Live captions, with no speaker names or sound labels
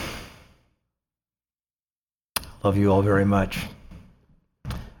Love you all very much.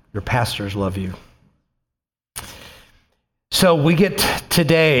 Your pastors love you. So we get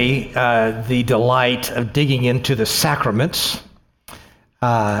today the delight of digging into the sacraments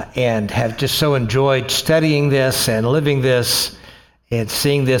and have just so enjoyed studying this and living this and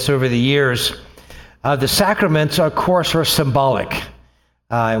seeing this over the years. The sacraments, of course, are symbolic,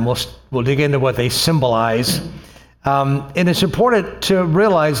 and we'll dig into what they symbolize. And it's important to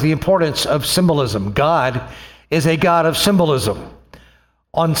realize the importance of symbolism. God is a God of symbolism.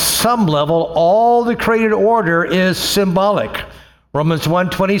 On some level, all the created order is symbolic. Romans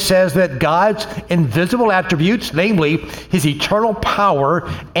 1:20 says that God's invisible attributes, namely his eternal power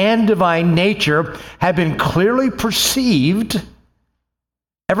and divine nature, have been clearly perceived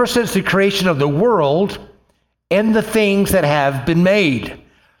ever since the creation of the world and the things that have been made.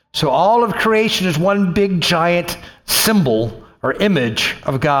 So all of creation is one big giant symbol or image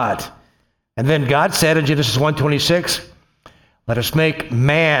of God. And then God said in Genesis 1:26, let us make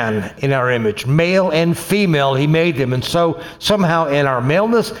man in our image. Male and female, he made them. And so somehow in our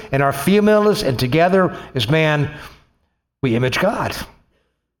maleness and our femaleness and together as man, we image God.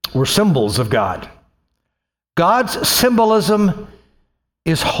 We're symbols of God. God's symbolism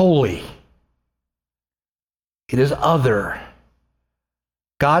is holy. It is other.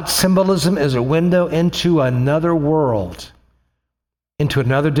 God's symbolism is a window into another world, into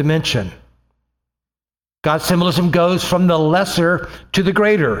another dimension. God's symbolism goes from the lesser to the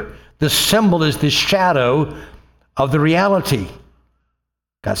greater. The symbol is the shadow of the reality.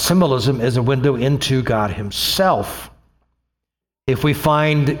 God's symbolism is a window into God himself. If we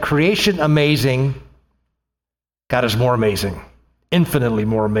find creation amazing, God is more amazing, infinitely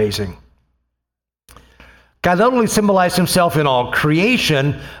more amazing. God not only symbolized himself in all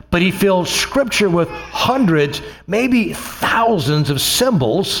creation, but he filled Scripture with hundreds, maybe thousands of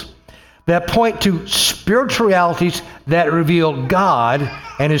symbols that point to spiritual realities that reveal God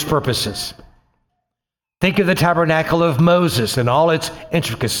and his purposes. Think of the tabernacle of Moses and all its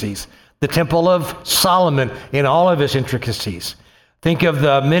intricacies, the temple of Solomon in all of its intricacies. Think of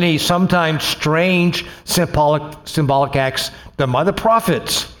the many, sometimes strange symbolic acts done by the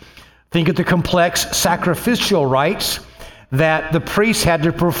prophets. Think of the complex sacrificial rites that the priests had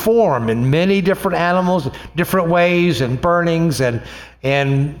to perform in many different animals, different ways, and burnings, and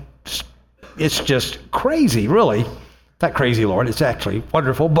it's just crazy, really. Not crazy, Lord. It's actually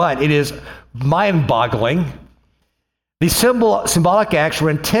wonderful, but it is mind-boggling. These symbolic acts were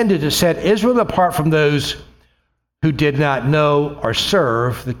intended to set Israel apart from those who did not know or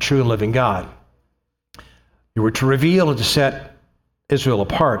serve the true and living God. They were to reveal and to set Israel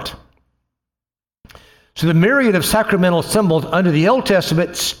apart. So the myriad of sacramental symbols under the Old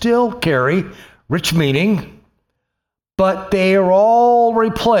Testament still carry rich meaning, but they are all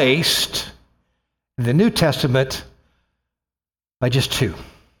replaced in the New Testament by just two.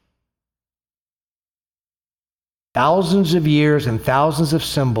 Thousands of years and thousands of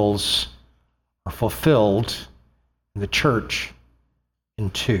symbols are fulfilled in the church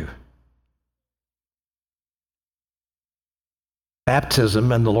in two.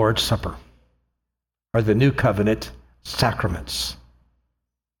 Baptism and the Lord's Supper are the new covenant sacraments.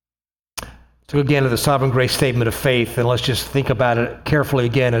 So again to the sovereign grace statement of faith, and let's just think about it carefully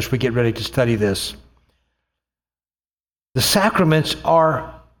again as we get ready to study this. The sacraments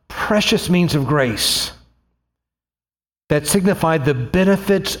are precious means of grace that signify the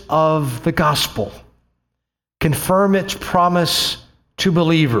benefits of the gospel, confirm its promise to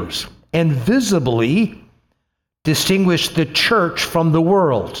believers, and visibly distinguish the church from the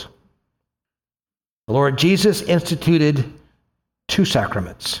world. The Lord Jesus instituted two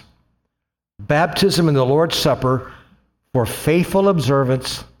sacraments, baptism and the Lord's Supper, for faithful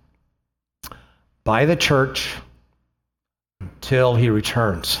observance by the church until he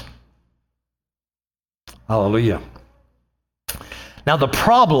returns. Hallelujah. Now, the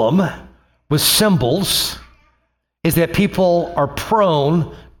problem with symbols is that people are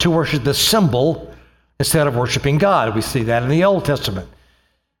prone to worship the symbol instead of worshiping God. We see that in the Old Testament.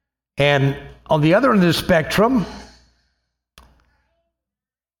 And on the other end of the spectrum,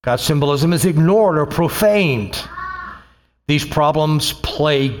 God's symbolism is ignored or profaned. These problems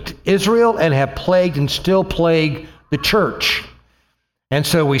plagued Israel and have plagued and still plague the church. And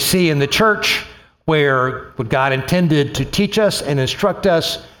so we see in the church where what God intended to teach us and instruct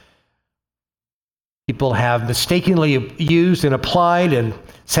us, people have mistakenly used and applied, and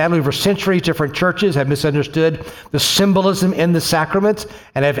sadly for centuries different churches have misunderstood the symbolism in the sacraments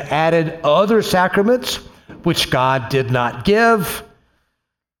and have added other sacraments which God did not give.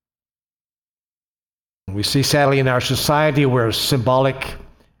 We see sadly in our society where symbolic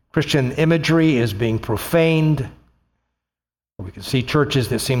Christian imagery is being profaned. We can see churches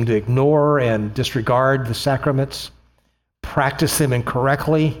that seem to ignore and disregard the sacraments, practice them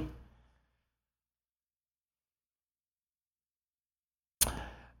incorrectly.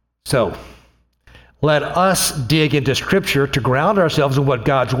 So, let us dig into Scripture to ground ourselves in what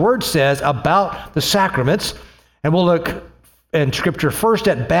God's Word says about the sacraments. And we'll look in Scripture first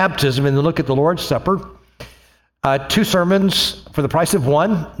at baptism and then look at the Lord's Supper. 2 sermons for the price of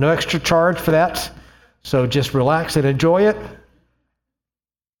one. No extra charge for that. So just relax and enjoy it.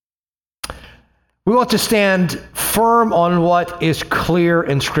 We want to stand firm on what is clear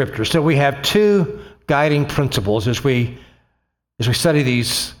in Scripture. So we have two guiding principles as we study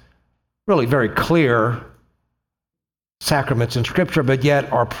these really very clear sacraments in Scripture, but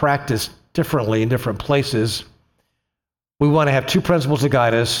yet are practiced differently in different places. We want to have two principles to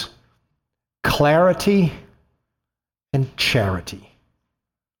guide us: clarity and charity.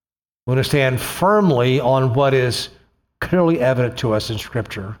 We want to stand firmly on what is clearly evident to us in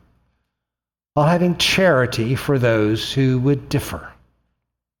Scripture, while having charity for those who would differ.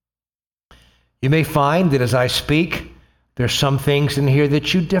 You may find that as I speak, there's some things in here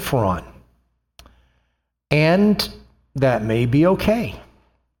that you differ on. And that may be okay.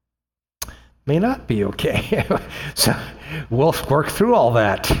 May not be okay. So we'll work through all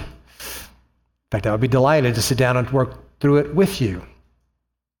that. In fact, I would be delighted to sit down and work through it with you.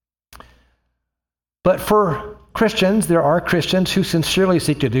 But for Christians, there are Christians who sincerely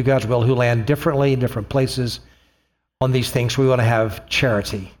seek to do God's will, who land differently in different places on these things. We want to have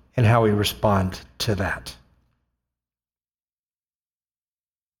charity in how we respond to that.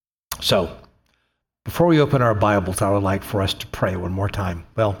 So, before we open our Bibles, I would like for us to pray one more time.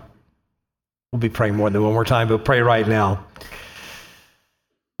 Well, we'll be praying more than one more time, but pray right now.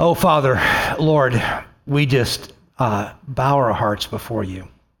 Oh, Father, Lord, we just bow our hearts before you.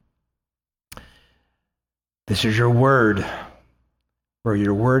 This is your word. Where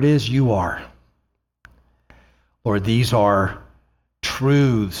your word is, you are. Lord, these are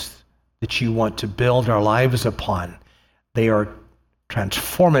truths that you want to build our lives upon. They are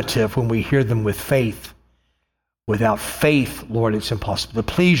transformative when we hear them with faith. Without faith, Lord, it's impossible to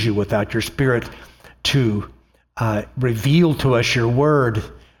please you. Without your Spirit to reveal to us your word,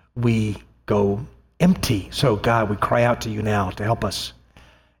 we go empty. So, God, we cry out to you now to help us.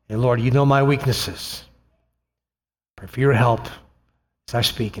 And Lord, you know my weaknesses. Pray for your help as I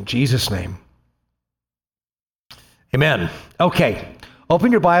speak in Jesus' name. Amen. Okay,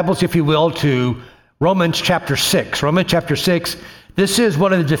 open your Bibles, if you will, to Romans chapter 6. Romans chapter 6. This is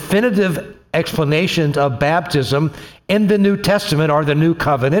one of the definitive explanations of baptism in the New Testament, or the New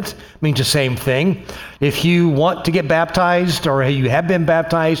Covenant. It means the same thing. If you want to get baptized, or you have been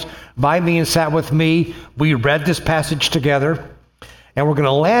baptized by me and sat with me, we read this passage together. And we're going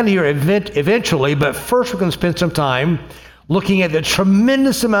to land here eventually, but first we're going to spend some time looking at the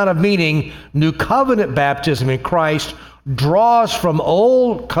tremendous amount of meaning New Covenant baptism in Christ draws from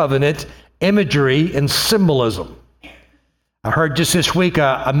Old Covenant imagery and symbolism. I heard just this week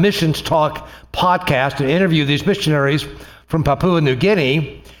a missions talk podcast, an interview of these missionaries from Papua New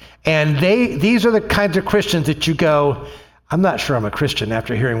Guinea, and these are the kinds of Christians that you go, I'm not sure I'm a Christian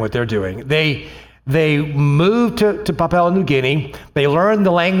after hearing what they're doing. They moved to Papua New Guinea. They learned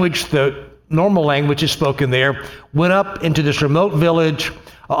the language, the normal language is spoken there, went up into this remote village,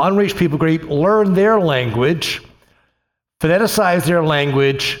 unreached people group, learned their language, phoneticized their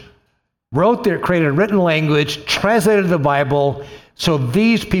language, created a written language, translated the Bible, so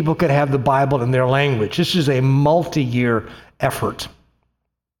these people could have the Bible in their language. This is a multi-year effort.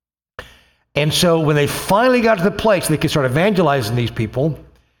 And so when they finally got to the place they could start evangelizing these people,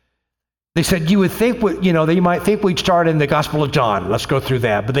 they said, you would think, they might think we'd start in the Gospel of John. Let's go through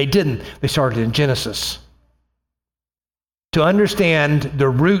that. But they didn't. They started in Genesis. To understand the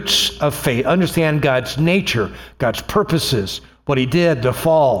roots of faith, understand God's nature, God's purposes, what he did, the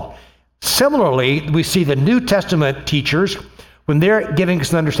fall. Similarly, we see the New Testament teachers, when they're giving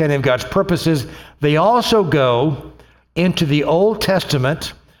us an understanding of God's purposes, they also go into the Old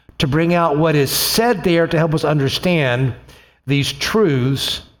Testament to bring out what is said there to help us understand these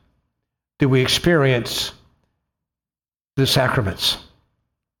truths that we experience through the sacraments.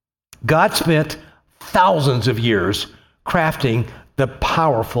 God spent thousands of years crafting the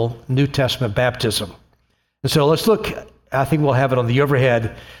powerful New Testament baptism. And so let's look, I think we'll have it on the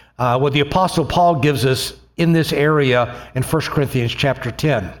overhead, what the Apostle Paul gives us in this area in 1 Corinthians chapter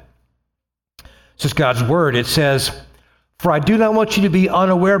 10. This is God's word. It says, "For I do not want you to be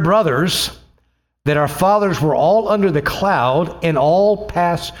unaware, brothers, that our fathers were all under the cloud and all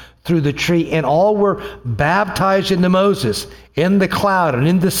passed through the tree, and all were baptized into Moses in the cloud and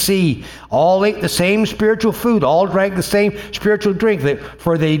in the sea. All ate the same spiritual food, all drank the same spiritual drink,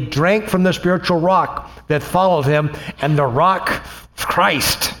 for they drank from the spiritual rock that followed him, and the rock was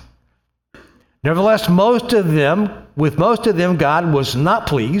Christ. Nevertheless, with most of them, God was not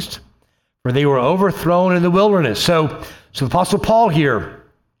pleased, for they were overthrown in the wilderness. So the Apostle Paul here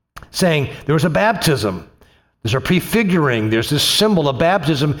saying there was a baptism. There's a prefiguring. There's this symbol of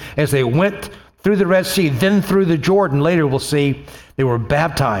baptism as they went through the Red Sea, then through the Jordan. Later we'll see they were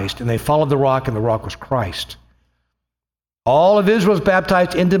baptized and they followed the rock, and the rock was Christ. All of Israel was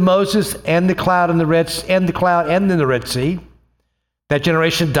baptized into Moses and the cloud and the cloud and in the Red Sea. That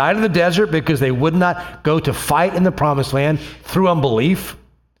generation died in the desert because they would not go to fight in the promised land through unbelief.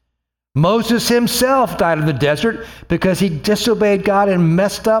 Moses himself died in the desert because he disobeyed God and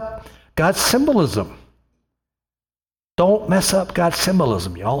messed up God's symbolism. Don't mess up God's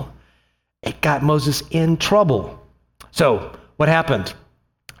symbolism, y'all. It got Moses in trouble. So, what happened?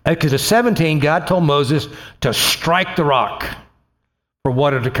 Exodus 17, God told Moses to strike the rock for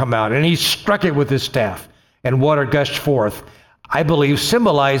water to come out. And he struck it with his staff, and water gushed forth, I believe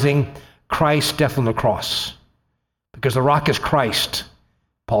symbolizing Christ's death on the cross. Because the rock is Christ,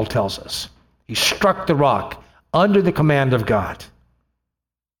 Paul tells us. He struck the rock under the command of God.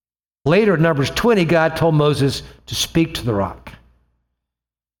 Later, in Numbers 20, God told Moses to speak to the rock,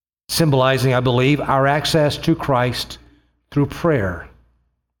 symbolizing, I believe, our access to Christ through prayer.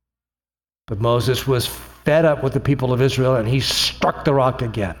 But Moses was fed up with the people of Israel, and he struck the rock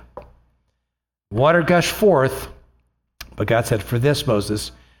again. Water gushed forth, but God said, for this,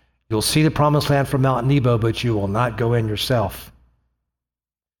 Moses, you'll see the promised land from Mount Nebo, but you will not go in yourself.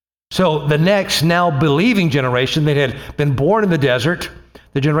 So the next, now believing generation that had been born in the desert,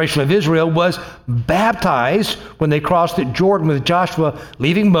 the generation of Israel, was baptized when they crossed the Jordan with Joshua,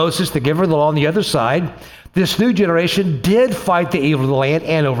 leaving Moses, the giver of the law, on the other side. This new generation did fight the evil of the land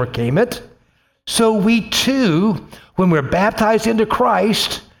and overcame it. So we too, when we're baptized into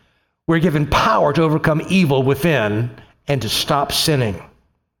Christ, we're given power to overcome evil within and to stop sinning.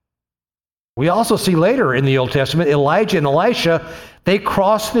 We also see later in the Old Testament, Elijah and Elisha, they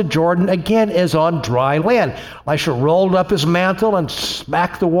crossed the Jordan again as on dry land. Elisha rolled up his mantle and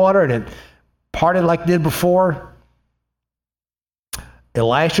smacked the water, and it parted like it did before.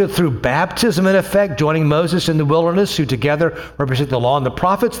 Elisha, through baptism in effect, joining Moses in the wilderness, who together represent the law and the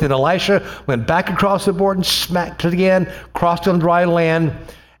prophets. Then Elisha went back across the border and smacked it again, crossed on dry land,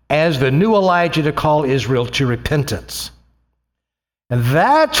 as the new Elijah to call Israel to repentance. And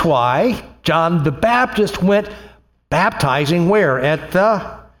that's why John the Baptist went baptizing where?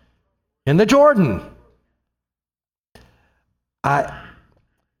 In the Jordan.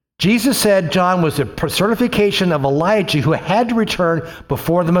 Jesus said John was a personification of Elijah who had to return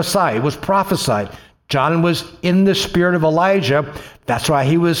before the Messiah. It was prophesied. John was in the spirit of Elijah. That's why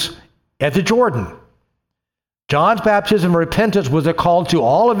he was at the Jordan. John's baptism of repentance was a call to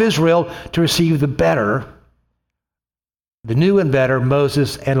all of Israel to receive the new and better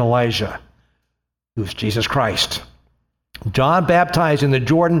Moses and Elijah, who is Jesus Christ. John baptized in the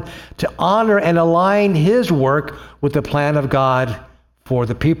Jordan to honor and align his work with the plan of God for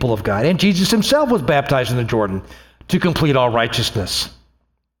the people of God. And Jesus himself was baptized in the Jordan to complete all righteousness.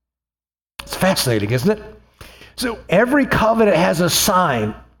 It's fascinating, isn't it? So every covenant has a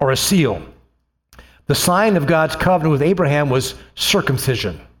sign or a seal. The sign of God's covenant with Abraham was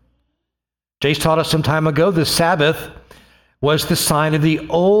circumcision. Jace taught us some time ago the Sabbath was the sign of the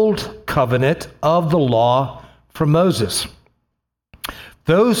old covenant of the law from Moses.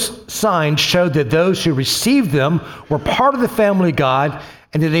 Those signs showed that those who received them were part of the family of God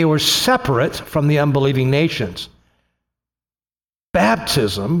and that they were separate from the unbelieving nations.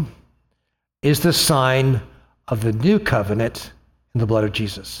 Baptism is the sign of the new covenant in the blood of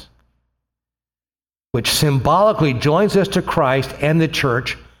Jesus, which symbolically joins us to Christ and the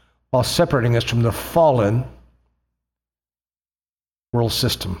church while separating us from the fallen world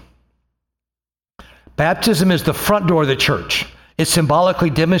system. Baptism is the front door of the church. It symbolically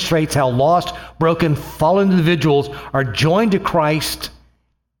demonstrates how lost, broken, fallen individuals are joined to Christ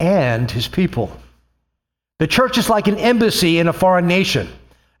and his people. The church is like an embassy in a foreign nation.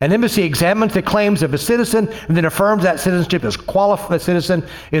 An embassy examines the claims of a citizen and then affirms that citizen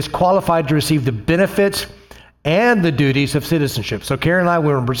is qualified to receive the benefits and the duties of citizenship. So Karen and I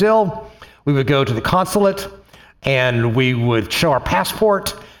were in Brazil. We would go to the consulate and we would show our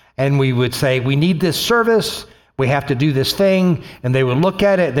passport and we would say, we need this service. We have to do this thing. And they would look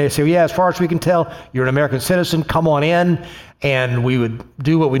at it. They'd say, yeah, as far as we can tell, you're an American citizen. Come on in. And we would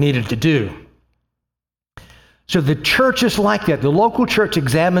do what we needed to do. So the church is like that. The local church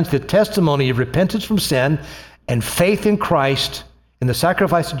examines the testimony of repentance from sin and faith in Christ, in the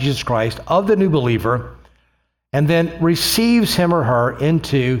sacrifice of Jesus Christ, of the new believer, and then receives him or her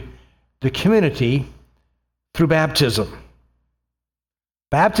into the community through baptism.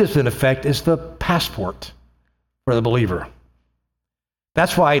 Baptism, in effect, is the passport for the believer.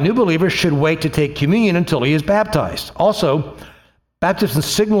 That's why new believers should wait to take communion until he is baptized. Also, baptism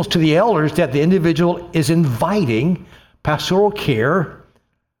signals to the elders that the individual is inviting pastoral care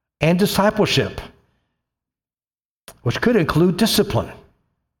and discipleship, which could include discipline.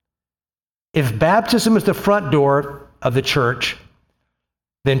 If baptism is the front door of the church,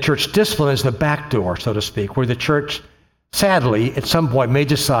 then church discipline is the back door, so to speak, where the church, sadly, at some point may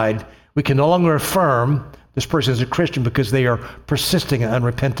decide we can no longer affirm this person is a Christian because they are persisting in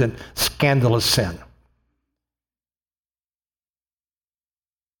unrepentant, scandalous sin.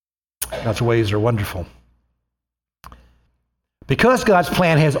 God's ways are wonderful. Because God's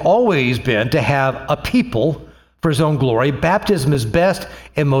plan has always been to have a people for his own glory, baptism is best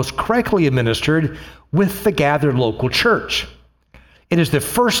and most correctly administered with the gathered local church. It is the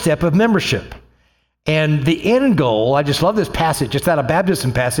first step of membership. And the end goal, I just love this passage, it's not a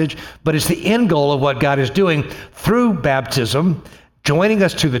baptism passage, but it's the end goal of what God is doing through baptism, joining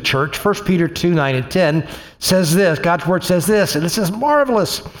us to the church. 1 Peter 2, 9 and 10 says this, God's word says this, and this is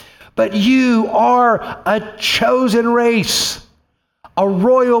marvelous. But you are a chosen race, a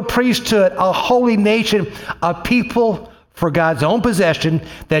royal priesthood, a holy nation, a people for God's own possession,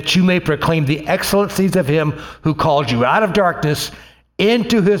 that you may proclaim the excellencies of him who called you out of darkness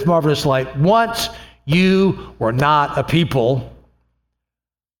into his marvelous light. Once you were not a people,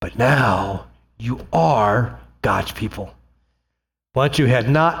 but now you are God's people. Once you had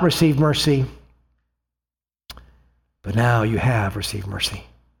not received mercy, but now you have received mercy.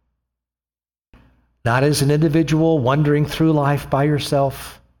 Not as an individual wandering through life by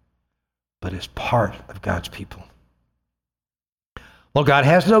yourself, but as part of God's people. Well, God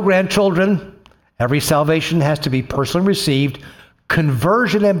has no grandchildren. Every salvation has to be personally received.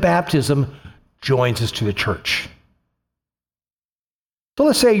 Conversion and baptism joins us to the church. So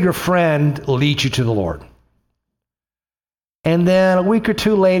let's say your friend leads you to the Lord. And then a week or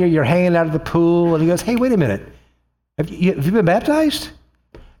two later, you're hanging out at the pool, and he goes, hey, wait a minute. Have you been baptized?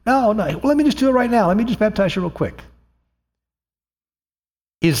 No. Well, let me just do it right now. Let me just baptize you real quick.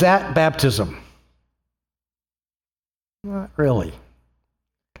 Is that baptism? Not really.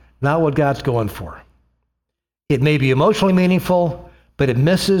 Not what God's going for. It may be emotionally meaningful, but it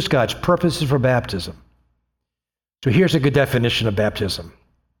misses God's purposes for baptism. So here's a good definition of baptism.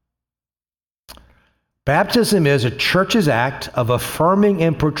 Baptism is a church's act of affirming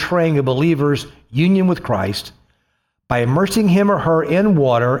and portraying a believer's union with Christ by immersing him or her in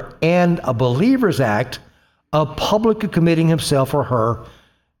water, and a believer's act of publicly committing himself or her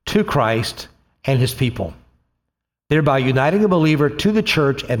to Christ and his people, thereby uniting a believer to the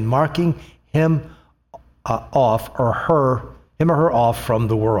church and marking him off or her off from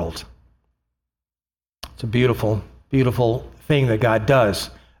the world. It's a beautiful, beautiful thing that God does.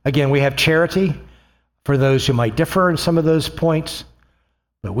 Again, we have charity for those who might differ in some of those points,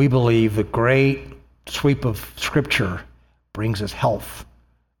 but we believe the great sweep of Scripture brings us health,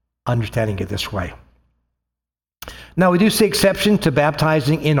 understanding it this way. Now, we do see exception to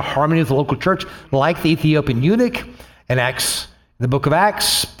baptizing in harmony with the local church, like the Ethiopian eunuch in the book of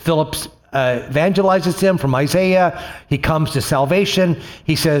Acts. Philip evangelizes him from Isaiah. He comes to salvation.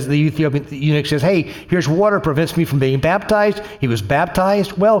 He says, the Ethiopian eunuch says, hey, here's water, prevents me from being baptized. He was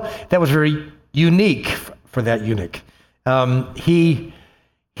baptized. Well, that was very unique for that eunuch.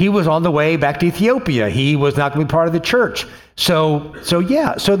 He was on the way back to Ethiopia. He was not going to be part of the church. So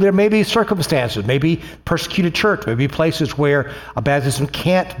there may be circumstances, maybe persecuted church, maybe places where a baptism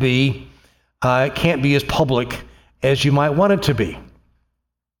can't be as public as you might want it to be.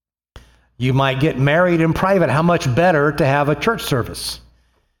 You might get married in private. How much better to have a church service?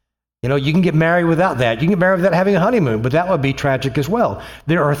 You know, you can get married without that. You can get married without having a honeymoon, but that would be tragic as well.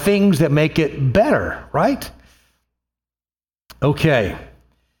 There are things that make it better, right? Okay.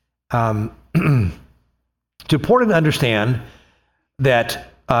 It's important to understand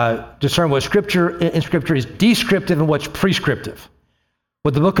that discern what Scripture is descriptive and what's prescriptive.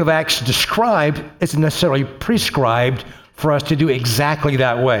 What the book of Acts described isn't necessarily prescribed for us to do exactly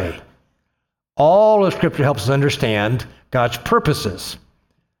that way. All of Scripture helps us understand God's purposes.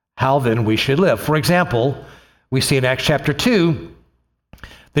 How then we should live. For example, we see in Acts chapter 2,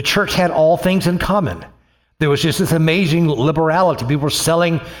 the church had all things in common. There was just this amazing liberality. People were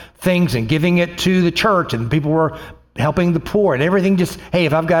selling things and giving it to the church, and people were helping the poor, and everything just, hey,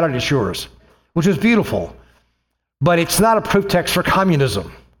 if I've got it, it's yours, which was beautiful. But it's not a proof text for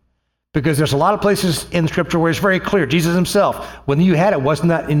communism, because there's a lot of places in Scripture where it's very clear. Jesus himself, when you had it, wasn't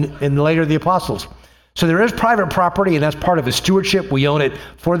that in later the apostles. So there is private property, and that's part of his stewardship. We own it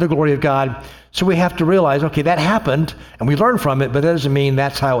for the glory of God. So we have to realize, okay, that happened, and we learn from it, but that doesn't mean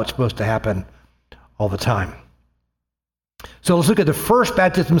that's how it's supposed to happen all the time. So let's look at the first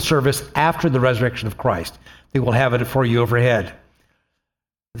baptism service after the resurrection of Christ. I think we'll have it for you overhead.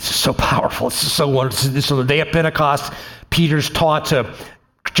 This is so powerful. This is so wonderful. This is on the day of Pentecost. Peter's taught to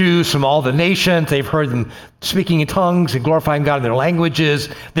Jews from all the nations. They've heard them speaking in tongues and glorifying God in their languages.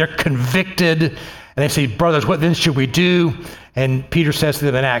 They're convicted. And they say, brothers, what then should we do? And Peter says to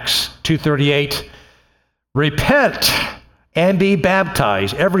them in Acts 2:38, repent and be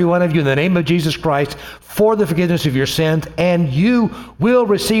baptized, every one of you, in the name of Jesus Christ, for the forgiveness of your sins, and you will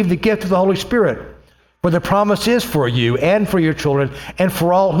receive the gift of the Holy Spirit. For the promise is for you and for your children and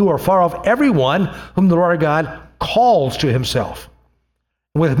for all who are far off, everyone whom the Lord God calls to himself.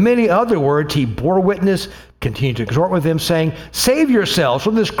 With many other words, he bore witness, continued to exhort with them, saying, save yourselves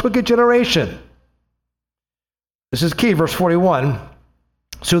from this crooked generation. This is key, verse 41.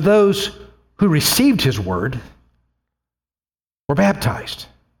 So those who received his word were baptized.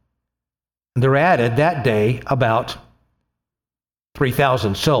 And there were added that day about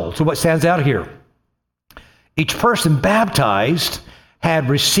 3,000 souls. So what stands out here? Each person baptized had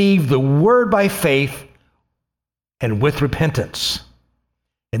received the word by faith and with repentance.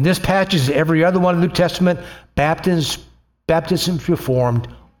 In this passage, as every other one in the New Testament, baptisms performed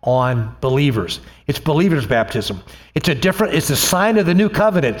on believers. It's believers' baptism. It's a sign of the new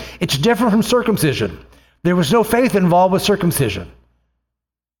covenant. It's different from circumcision. There was no faith involved with circumcision.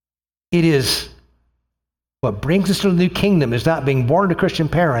 It is what brings us to the new kingdom is not being born to Christian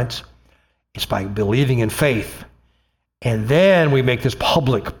parents. It's by believing in faith. And then we make this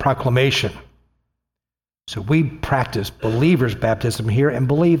public proclamation. So we practice believers' baptism here and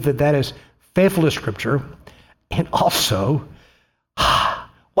believe that that is faithful to Scripture. And also,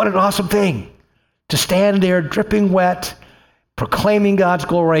 what an awesome thing to stand there dripping wet, proclaiming God's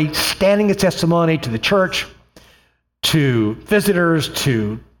glory, standing a testimony to the church, to visitors,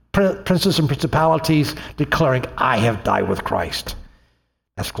 to princes and principalities, declaring, I have died with Christ.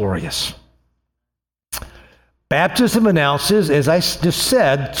 That's glorious. Baptism announces, as I just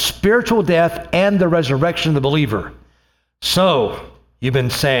said, spiritual death and the resurrection of the believer. So, you've been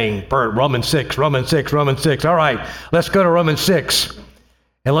saying, Bert, Romans 6. All right, let's go to Romans 6.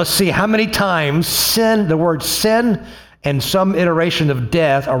 And let's see how many times the word sin and some iteration of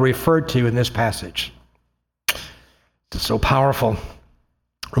death are referred to in this passage. It's so powerful.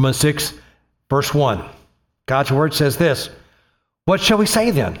 Romans 6, verse 1. God's word says this, what shall we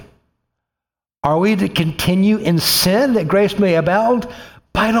say then? Are we to continue in sin that grace may abound?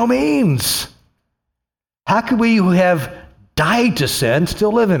 By no means. How could we who have died to sin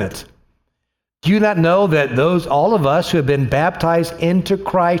still live in it? Do you not know that all of us who have been baptized into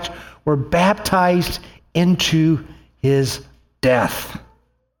Christ were baptized into his death?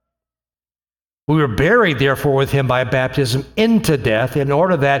 We were buried, therefore, with him by baptism into death, in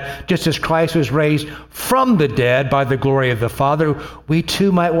order that, just as Christ was raised from the dead by the glory of the Father, we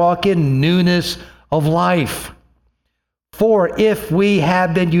too might walk in newness of life. For if we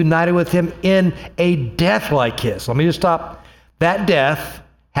have been united with him in a death like his, let me just stop. That death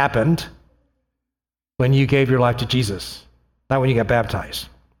happened when you gave your life to Jesus, not when you got baptized.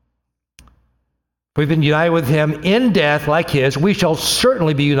 We've been united with him in death like his. We shall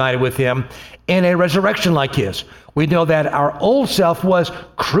certainly be united with him in a resurrection like his. We know that our old self was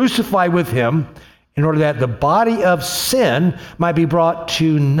crucified with him in order that the body of sin might be brought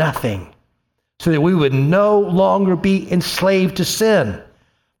to nothing, so that we would no longer be enslaved to sin.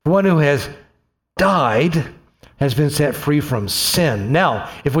 The one who has died has been set free from sin.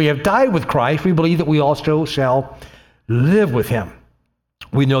 Now, if we have died with Christ, we believe that we also shall live with him.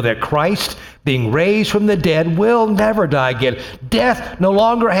 We know that Christ, being raised from the dead, will never die again. Death no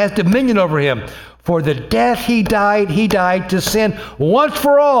longer has dominion over him. For the death he died to sin once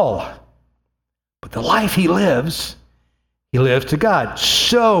for all. But the life he lives to God.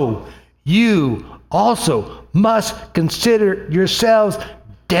 So you also must consider yourselves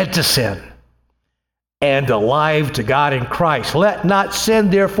dead to sin and alive to God in Christ. Let not sin,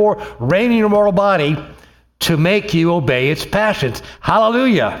 therefore, reign in your mortal body, to make you obey its passions.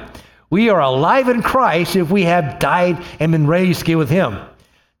 Hallelujah. We are alive in Christ if we have died and been raised again with him.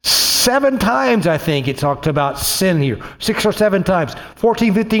 7 times, I think, it talked about sin here. 6 or 7 times.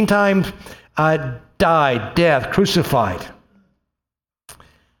 14, 15 times, died, death, crucified.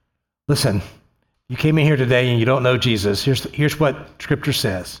 Listen, you came in here today and you don't know Jesus. Here's what Scripture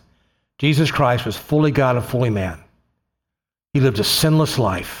says. Jesus Christ was fully God and fully man. He lived a sinless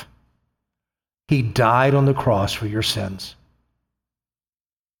life. He died on the cross for your sins.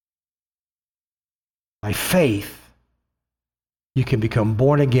 By faith, you can become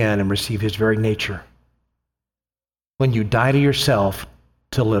born again and receive his very nature when you die to yourself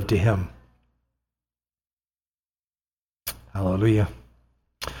to live to him. Hallelujah.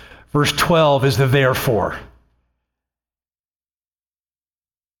 Verse 12 is the therefore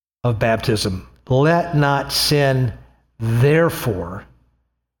of baptism. Let not sin, therefore,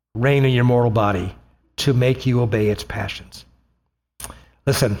 reign in your mortal body to make you obey its passions.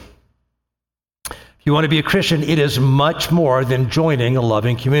 Listen, if you want to be a Christian, it is much more than joining a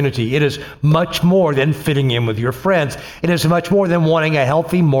loving community. It is much more than fitting in with your friends. It is much more than wanting a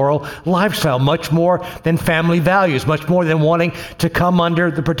healthy moral lifestyle, much more than family values, much more than wanting to come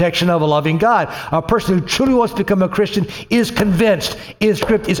under the protection of a loving God. A person who truly wants to become a Christian is convinced,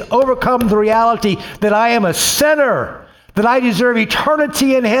 is overcome the reality that I am a sinner, that I deserve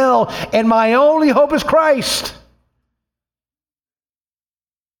eternity in hell, and my only hope is Christ.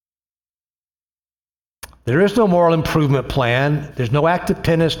 There is no moral improvement plan. There's no act of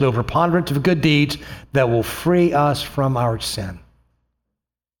penance, no preponderance of good deeds that will free us from our sin.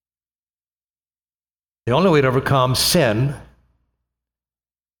 The only way to overcome sin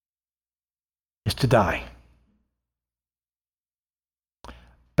is to die.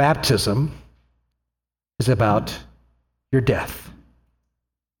 Baptism is about your death.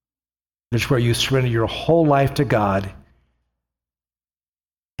 It's where you surrender your whole life to God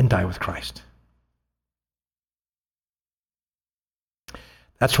and die with Christ.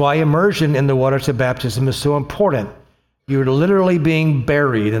 That's why immersion in the waters of baptism is so important. You're literally being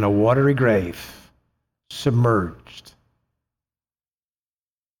buried in a watery grave, submerged,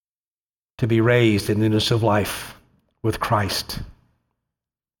 to be raised in newness of life with Christ.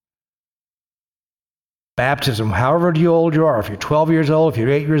 Baptism, however old you are, if you're 12 years old, if you're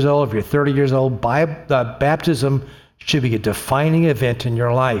 8 years old, if you're 30 years old, baptism should be a defining event in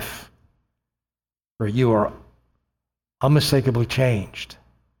your life where you are unmistakably changed.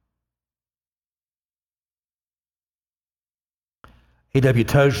 A.W.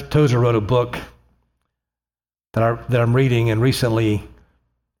 Tozer wrote a book that I'm reading, and recently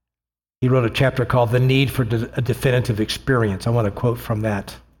he wrote a chapter called The Need for a Definitive Experience. I want to quote from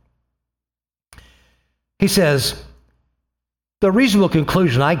that. He says, the reasonable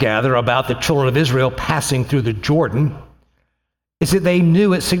conclusion I gather about the children of Israel passing through the Jordan is that they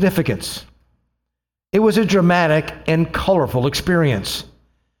knew its significance. It was a dramatic and colorful experience.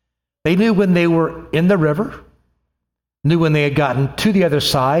 They knew when they were in the river, knew when they had gotten to the other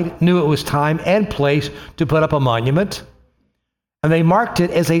side, knew it was time and place to put up a monument, and they marked it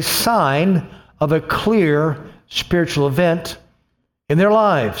as a sign of a clear spiritual event in their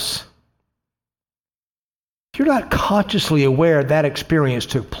lives. If you're not consciously aware that experience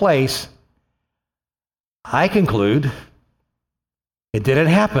took place, I conclude it didn't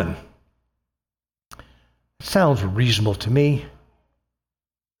happen. It sounds reasonable to me.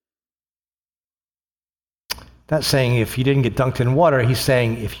 Not saying if you didn't get dunked in water, he's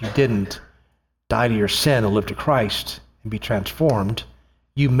saying if you didn't die to your sin and live to Christ and be transformed,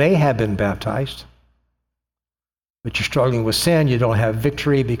 you may have been baptized, but you're struggling with sin, you don't have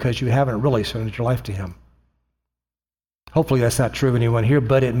victory because you haven't really surrendered your life to him. Hopefully that's not true of anyone here,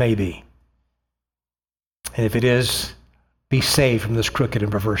 but it may be. And if it is, be saved from this crooked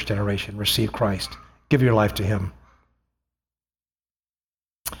and perverse generation. Receive Christ. Give your life to him.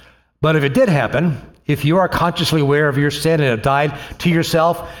 But if it did happen, if you are consciously aware of your sin and have died to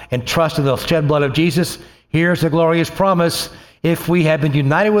yourself and trust in the shed blood of Jesus, here's the glorious promise. If we have been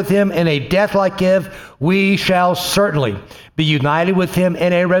united with him in a death like his, we shall certainly be united with him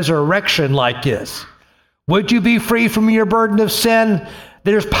in a resurrection like his. Would you be free from your burden of sin?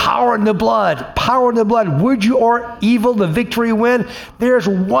 There's power in the blood. Power in the blood. Would you or evil the victory win? There's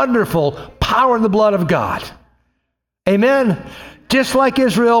wonderful power in the blood of God. Amen. Just like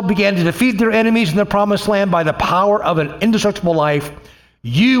Israel began to defeat their enemies in the promised land by the power of an indestructible life,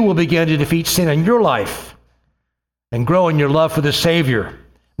 you will begin to defeat sin in your life and grow in your love for the Savior.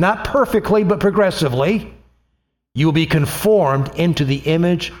 Not perfectly, but progressively. You will be conformed into the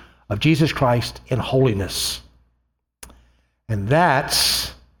image of Jesus Christ in holiness. And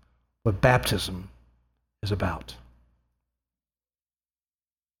that's what baptism is about.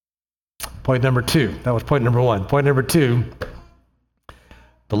 Point number 2. That was point number 1. Point number 2.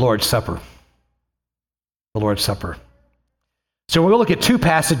 The Lord's Supper. The Lord's Supper. So we're going to look at 2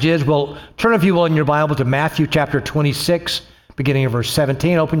 passages. We'll turn, if you will, in your Bible to Matthew chapter 26, beginning of verse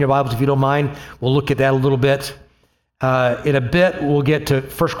 17. Open your Bibles if you don't mind. We'll look at that a little bit. In a bit, we'll get to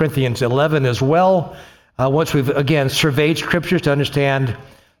 1 Corinthians 11 as well. once we've, again, surveyed Scriptures to understand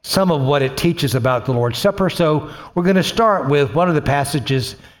some of what it teaches about the Lord's Supper. So we're going to start with one of the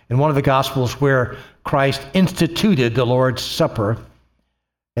passages in one of the Gospels where Christ instituted the Lord's Supper,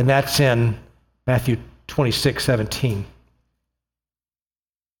 and that's in Matthew 26:17.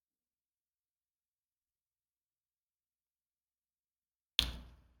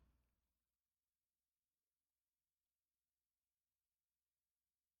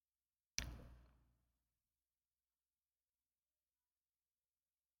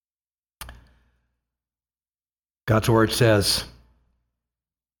 God's word says,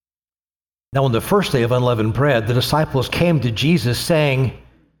 "Now on the first day of unleavened bread, the disciples came to Jesus saying,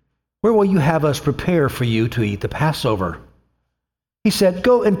 'Where will you have us prepare for you to eat the Passover?' He said,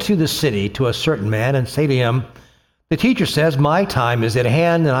 'Go into the city to a certain man and say to him, the teacher says, my time is at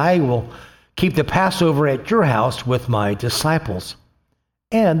hand and I will keep the Passover at your house with my disciples.'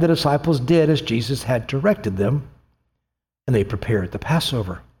 And the disciples did as Jesus had directed them, and they prepared the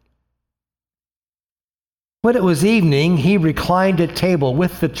Passover. When it was evening, he reclined at table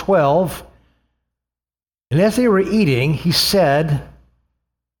with the 12, and as they were eating, he said,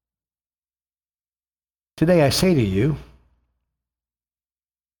 'Today I say to you,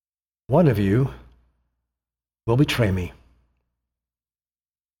 one of you will betray me.'"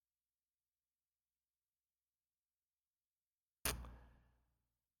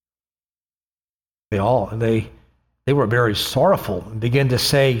 They were very sorrowful and began to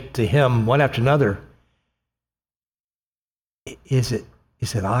say to him one after another, Is it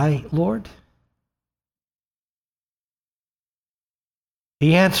I, Lord?"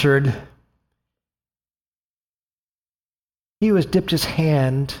 He answered, "He who has dipped his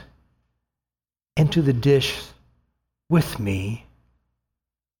hand into the dish with me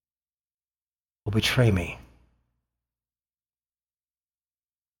will betray me.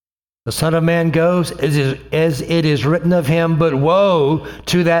 The Son of Man goes as it is written of him, but woe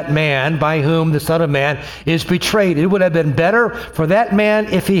to that man by whom the Son of Man is betrayed. It would have been better for that man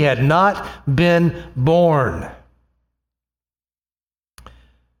if he had not been born."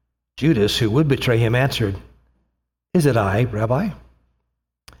 Judas, who would betray him, answered, "Is it I, Rabbi?"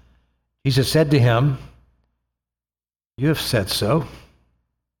 Jesus said to him, "You have said so."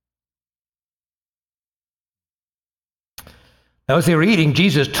 Now, as they were eating,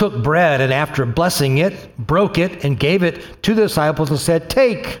 Jesus took bread and after blessing it, broke it and gave it to the disciples and said,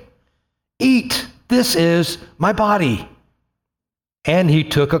 "Take, eat, this is my body." And he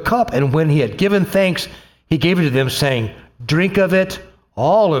took a cup, and when he had given thanks, he gave it to them, saying, "Drink of it,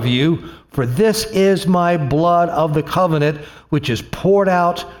 all of you, for this is my blood of the covenant, which is poured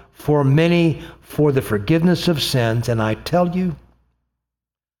out for many for the forgiveness of sins. And I tell you,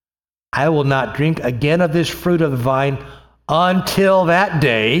 I will not drink again of this fruit of the vine until that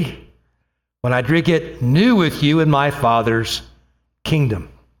day when I drink it new with you in my Father's kingdom."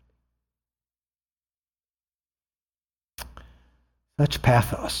 Such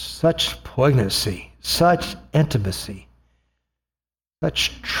pathos, such poignancy, such intimacy,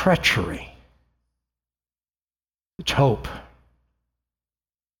 such treachery, such hope.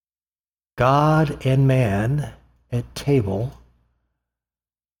 God and man at table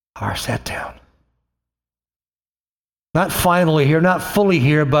are sat down. Not finally here, not fully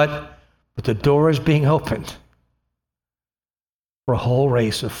here, but the door is being opened for a whole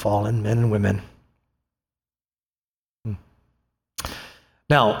race of fallen men and women.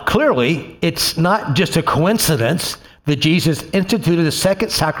 Now, clearly, it's not just a coincidence that Jesus instituted the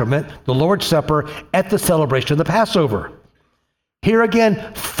second sacrament, the Lord's Supper, at the celebration of the Passover. Here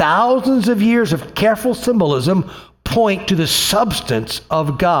again, thousands of years of careful symbolism point to the substance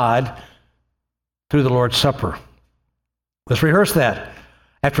of God through the Lord's Supper. Let's rehearse that.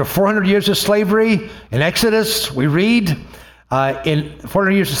 After 400 years of slavery in Exodus, we read, in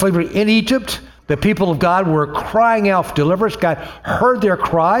 400 years of slavery in Egypt, the people of God were crying out for deliverance. God heard their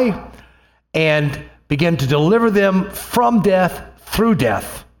cry and began to deliver them from death through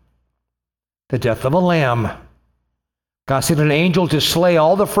death, the death of a lamb. God sent an angel to slay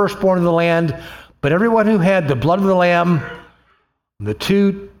all the firstborn of the land, but everyone who had the blood of the lamb,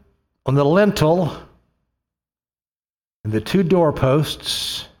 on the lintel, and the 2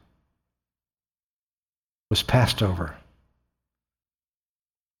 doorposts, was passed over.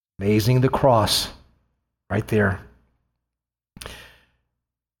 Amazing, the cross right there.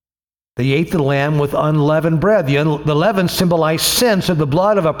 They ate the lamb with unleavened bread. The leaven symbolized sin, so the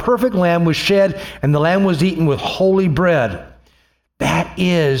blood of a perfect lamb was shed, and the lamb was eaten with holy bread. That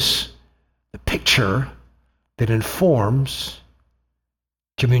is the picture that informs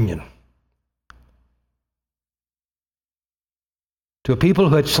communion. to a people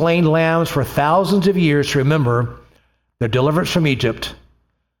who had slain lambs for thousands of years to remember their deliverance from Egypt,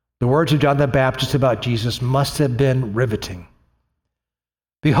 the words of John the Baptist about Jesus must have been riveting.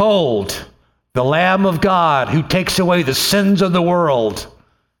 Behold, the Lamb of God who takes away the sins of the world.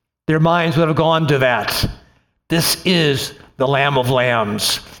 Their minds would have gone to that. This is the Lamb of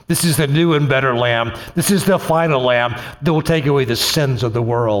Lambs. This is the new and better Lamb. This is the final Lamb that will take away the sins of the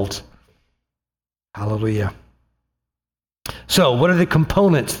world. Hallelujah. So, what are the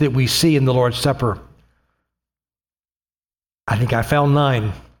components that we see in the Lord's Supper? I think I found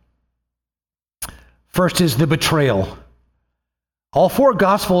 9. First is the betrayal. All 4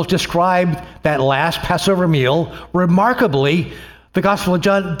 Gospels describe that last Passover meal. Remarkably, the Gospel of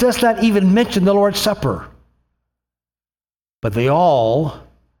John does not even mention the Lord's Supper. But they all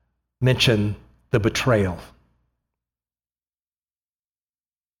mention the betrayal.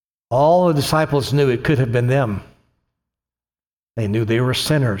 All the disciples knew it could have been them. They knew they were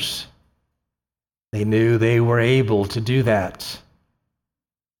sinners. They knew they were able to do that.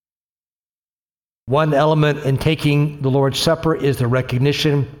 One element in taking the Lord's Supper is the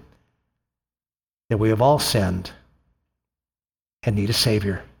recognition that we have all sinned and need a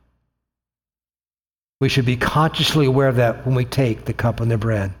Savior. We should be consciously aware of that when we take the cup and the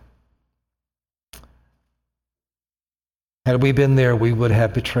bread. Had we been there, we would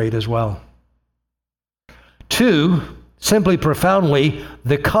have betrayed as well. 2, simply profoundly,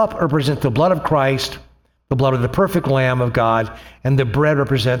 the cup represents the blood of Christ, the blood of the perfect Lamb of God, and the bread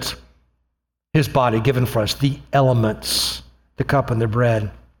represents his body given for us, the elements, the cup and the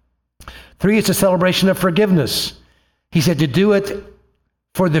bread. 3, it's a celebration of forgiveness. He said to do it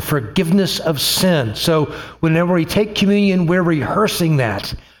for the forgiveness of sin. So whenever we take communion, we're rehearsing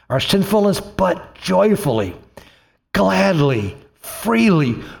that, our sinfulness, but joyfully, gladly,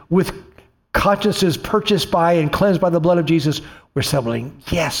 freely, with consciences purchased by and cleansed by the blood of Jesus. We're celebrating,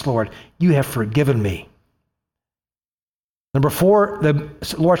 yes, Lord, you have forgiven me. Number 4, the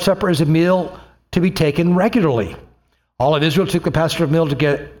Lord's Supper is a meal to be taken regularly. All of Israel took the Passover meal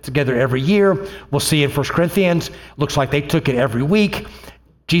together every year. We'll see in 1 Corinthians, looks like they took it every week.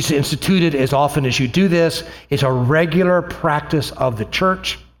 Jesus instituted as often as you do this. It's a regular practice of the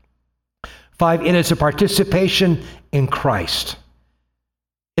church. 5, it is a participation in Christ.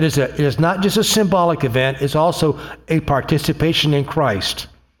 It is not just a symbolic event, it's also a participation in Christ.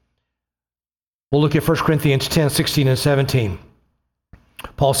 We'll look at 1 Corinthians 10, 16, and 17.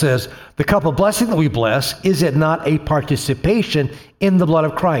 Paul says, the cup of blessing that we bless, is it not a participation in the blood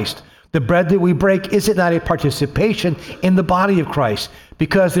of Christ? The bread that we break, is it not a participation in the body of Christ?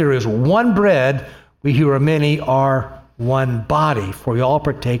 Because there is one bread, we who are many are one body, for we all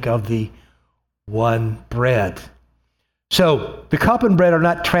partake of the one bread. So the cup and bread are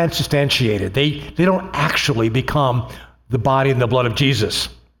not transubstantiated. They don't actually become the body and the blood of Jesus,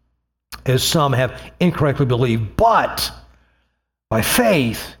 as some have incorrectly believed. But by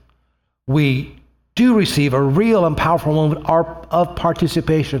faith, we do receive a real and powerful moment of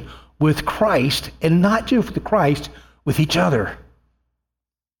participation with Christ, and not just with Christ, with each other.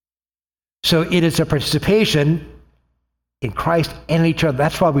 So it is a participation in Christ and each other.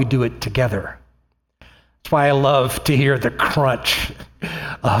 That's why we do it together. That's why I love to hear the crunch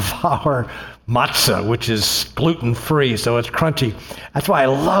of our matzah, which is gluten-free, so it's crunchy. That's why I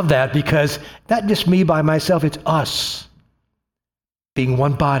love that, because not just me by myself, it's us being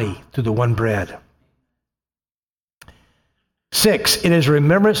one body through the one bread. 6, it is a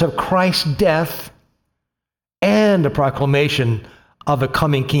remembrance of Christ's death and a proclamation of a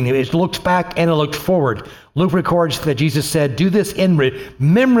coming kingdom. It looks back and it looks forward. Luke records that Jesus said, do this in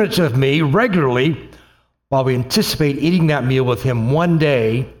remembrance of me regularly, while we anticipate eating that meal with him one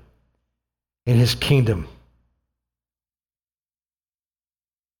day in his kingdom.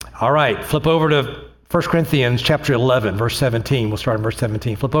 All right, flip over to 1 Corinthians chapter 11, verse 17. We'll start in verse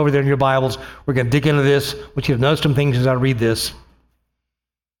 17. Flip over there in your Bibles. We're going to dig into this. I want you to notice some things as I read this.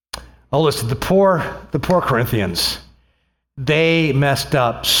 Oh, listen, the poor Corinthians, they messed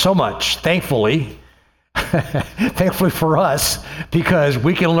up so much, thankfully. Thankfully for us, because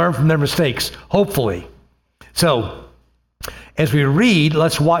we can learn from their mistakes, hopefully. So, as we read,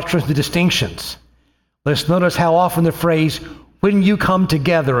 let's watch for the distinctions. Let's notice how often the phrase, when you come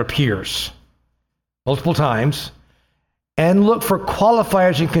together, appears. Multiple times. And look for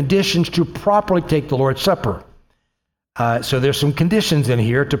qualifiers and conditions to properly take the Lord's Supper. So there's some conditions in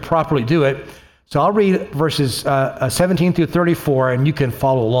here to properly do it. So I'll read verses 17 through 34, and you can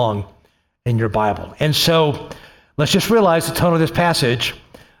follow along in your Bible. And so let's just realize the tone of this passage.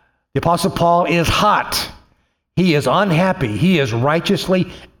 The Apostle Paul is hot. He is unhappy. He is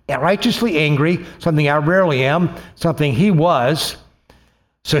righteously angry, something I rarely am, something he was.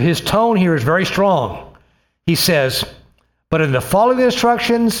 So his tone here is very strong. He says, but in the following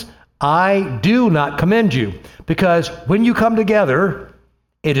instructions, I do not commend you, because when you come together,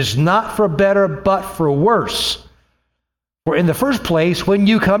 it is not for better, but for worse. For in the first place, when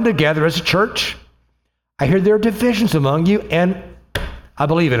you come together as a church, I hear there are divisions among you, and I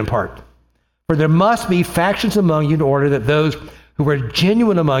believe it in part. For there must be factions among you in order that those who are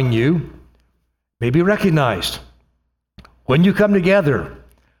genuine among you may be recognized. When you come together,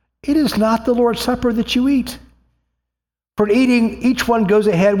 it is not the Lord's Supper that you eat. For in eating, each one goes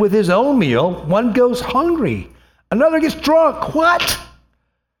ahead with his own meal. One goes hungry, another gets drunk. What?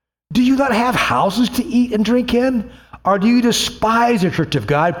 Do you not have houses to eat and drink in? Or do you despise the church of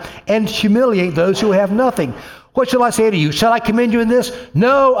God and humiliate those who have nothing? What shall I say to you? Shall I commend you in this?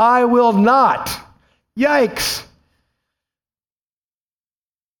 No, I will not. Yikes.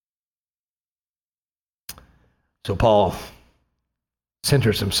 So Paul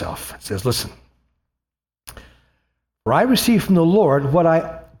centers himself and says, listen, for I received from the Lord what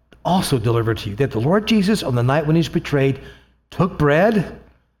I also delivered to you, that the Lord Jesus, on the night when he was betrayed, took bread,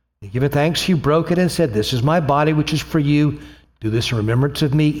 he gave thanks, he broke it and said, this is my body, which is for you. Do this in remembrance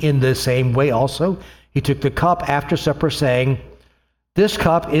of me. In the same way also, he took the cup after supper, saying, this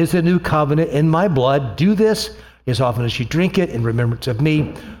cup is the new covenant in my blood. Do this as often as you drink it in remembrance of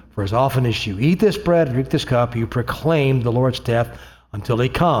me. For as often as you eat this bread and drink this cup, you proclaim the Lord's death until he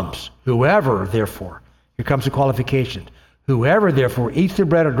comes. Whoever, therefore, here comes the qualification, whoever, therefore, eats the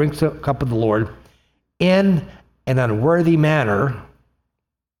bread or drinks the cup of the Lord in an unworthy manner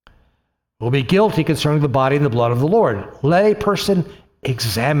will be guilty concerning the body and the blood of the Lord. Let a person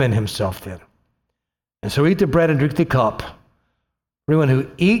examine himself then. And so eat the bread and drink the cup. Everyone who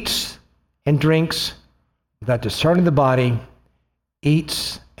eats and drinks without discerning the body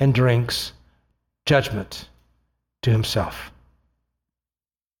eats and drinks judgment to himself.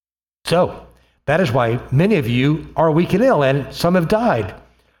 So, that is why many of you are weak and ill, and some have died.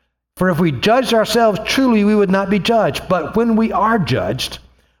 For if we judged ourselves truly, we would not be judged. But when we are judged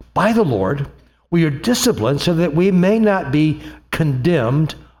by the Lord, we are disciplined so that we may not be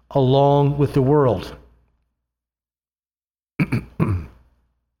condemned along with the world.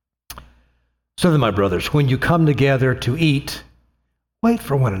 So then, my brothers, when you come together to eat, wait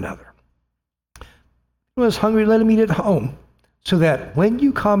for one another. If anyone is hungry, let him eat at home, so that when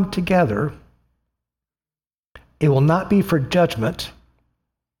you come together, it will not be for judgment.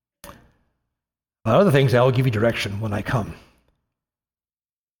 But other things, I will give you direction when I come.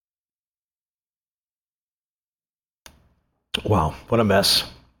 Wow, what a mess.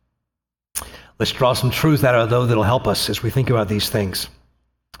 Let's draw some truth out of those that'll help us as we think about these things.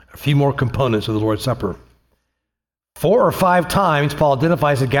 A few more components of the Lord's Supper. 4 or 5 times, Paul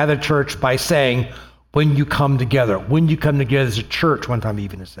identifies the gathered church by saying, when you come together. When you come together as a church, one time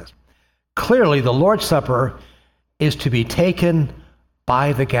even it says. Clearly, the Lord's Supper is to be taken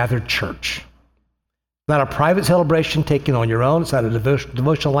by the gathered church. It's not a private celebration taken on your own. It's not a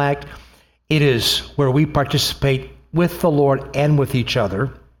devotional act. It is where we participate with the Lord and with each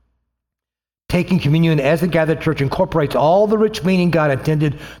other. Taking communion as the gathered church incorporates all the rich meaning God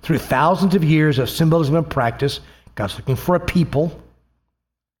intended through thousands of years of symbolism and practice. God's looking for a people.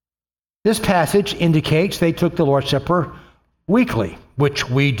 This passage indicates they took the Lord's Supper weekly, which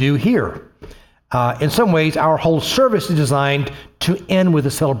we do here. In some ways, our whole service is designed to end with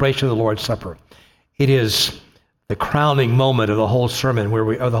the celebration of the Lord's Supper. It is the crowning moment of the whole sermon,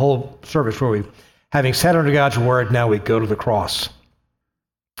 or the whole service, where we, having sat under God's word, now we go to the cross.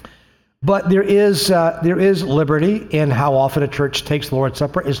 But there is liberty in how often a church takes the Lord's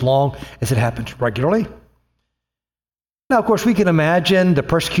Supper, as long as it happens regularly. Now, of course, we can imagine the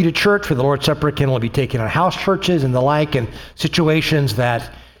persecuted church where the Lord's Supper can only be taken in house churches and the like, and situations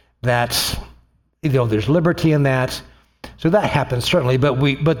that there's liberty in that. So that happens certainly, but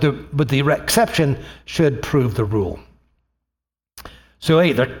the exception should prove the rule. So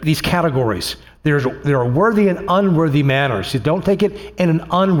these categories. There are worthy and unworthy manners. You don't take it in an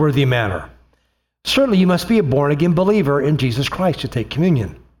unworthy manner. Certainly, you must be a born-again believer in Jesus Christ to take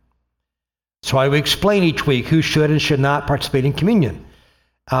communion. So I will explain each week who should and should not participate in communion.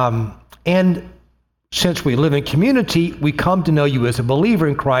 And since we live in community, we come to know you as a believer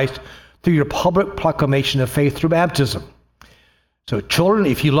in Christ through your public proclamation of faith through baptism. So children,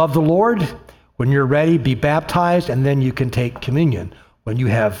 if you love the Lord, when you're ready, be baptized, and then you can take communion when you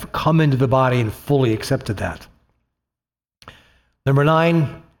have come into the body and fully accepted that. Number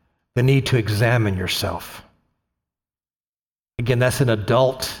 9, the need to examine yourself. Again, that's an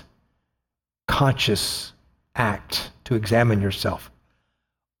adult, conscious act to examine yourself.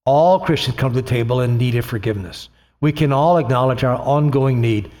 All Christians come to the table in need of forgiveness. We can all acknowledge our ongoing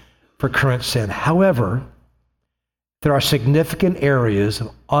need for current sin. However, there are significant areas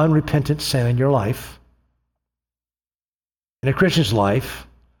of unrepentant sin in your life, in a Christian's life,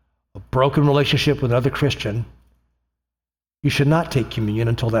 a broken relationship with another Christian. You should not take communion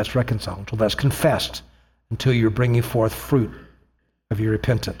until that's reconciled, until that's confessed, until you're bringing forth fruit of your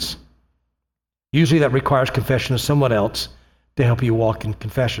repentance. Usually that requires confession of someone else to help you walk in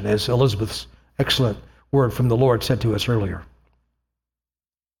confession, as Elizabeth's excellent word from the Lord said to us earlier.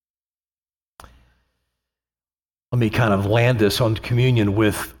 Let me kind of land this on communion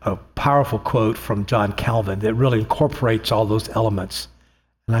with a powerful quote from John Calvin that really incorporates all those elements,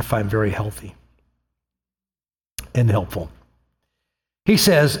 and I find very healthy and helpful. He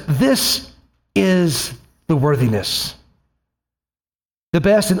says, "This is the worthiness, the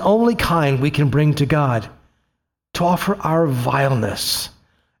best and only kind we can bring to God, to offer our vileness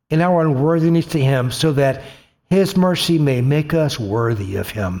and our unworthiness to Him so that His mercy may make us worthy of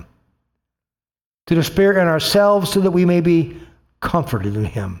Him. To despair in ourselves so that we may be comforted in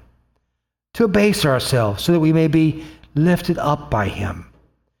Him. To abase ourselves so that we may be lifted up by Him.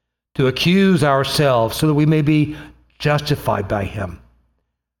 To accuse ourselves so that we may be justified by Him.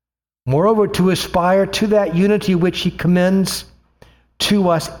 Moreover, to aspire to that unity which He commends to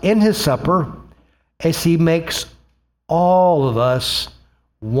us in His supper, as He makes all of us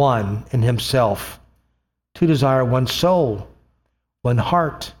one in Himself, to desire one soul, one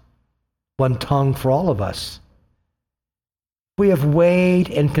heart, one tongue for all of us. We have weighed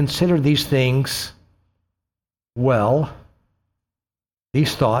and considered these things well.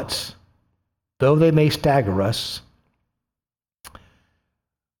 These thoughts, though they may stagger us,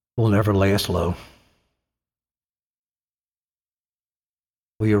 will never lay us low.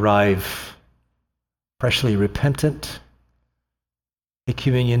 We arrive freshly repentant, in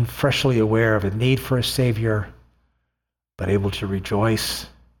communion, freshly aware of a need for a Savior, but able to rejoice.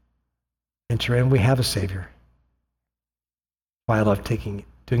 Enter in, we have a Savior. Why I love doing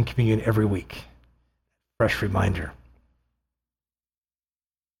communion every week. Fresh reminder.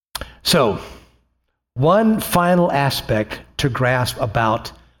 So, one final aspect to grasp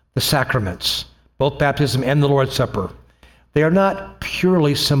about the sacraments, both baptism and the Lord's Supper. They are not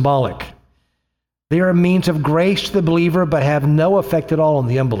purely symbolic. They are a means of grace to the believer, but have no effect at all on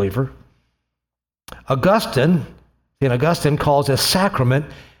the unbeliever. St. Augustine calls a sacrament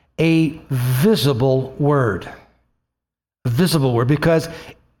a visible word. A visible word because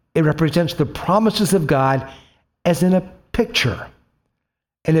it represents the promises of God as in a picture.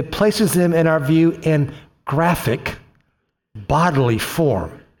 And it places them in our view in graphic, bodily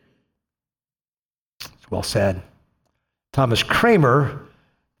form. It's well said. Thomas Cranmer,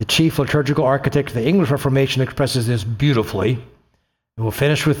 the chief liturgical architect of the English Reformation, expresses this beautifully. And we'll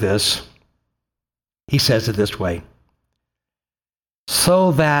finish with this. He says it this way: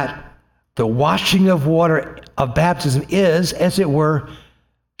 so that the washing of water of baptism is, as it were,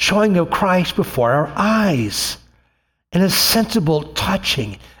 showing of Christ before our eyes, and a sensible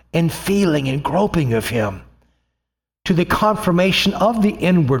touching and feeling and groping of Him, to the confirmation of the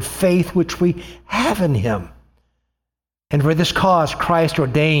inward faith which we have in Him. And for this cause Christ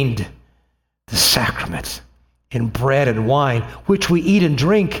ordained the sacraments in bread and wine, which we eat and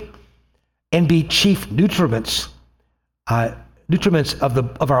drink, and be chief nutriments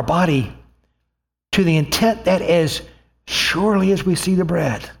of our body, to the intent that as surely as we see the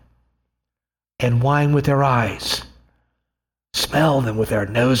bread and wine with our eyes, smell them with our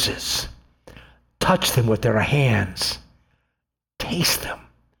noses, touch them with our hands, taste them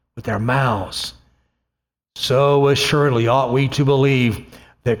with our mouths, so assuredly ought we to believe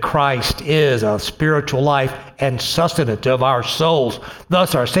that Christ is a spiritual life and sustenance of our souls.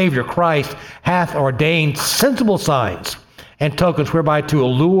 Thus our Savior Christ hath ordained sensible signs and tokens whereby to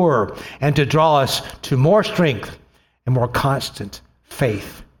allure and to draw us to more strength and more constant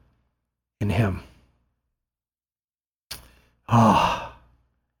faith in Him.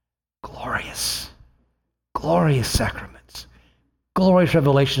 Glorious, glorious sacraments, glorious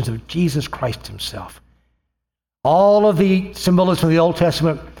revelations of Jesus Christ Himself. All of the symbolism of the Old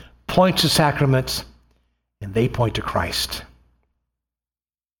Testament points to sacraments, and they point to Christ.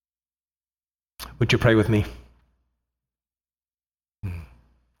 Would you pray with me?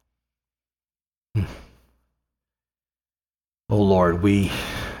 Oh Lord, we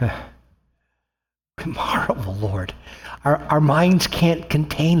marvel, Lord. Our minds can't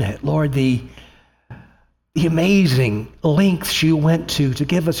contain it. Lord, the amazing lengths you went to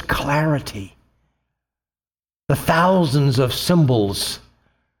give us clarity. The thousands of symbols,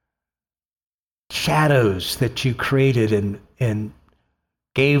 shadows that you created and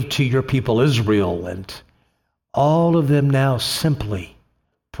gave to your people Israel, and all of them now simply,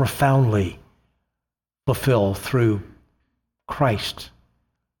 profoundly fulfill through Christ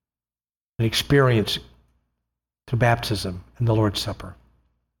and experience through baptism and the Lord's Supper.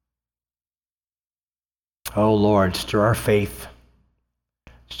 Oh Lord, stir our faith.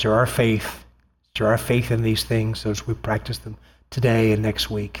 Stir our faith. Stir our faith in these things as we practice them today and next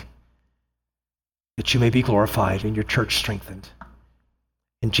week, that you may be glorified and your church strengthened.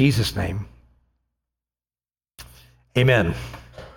 In Jesus' name, amen.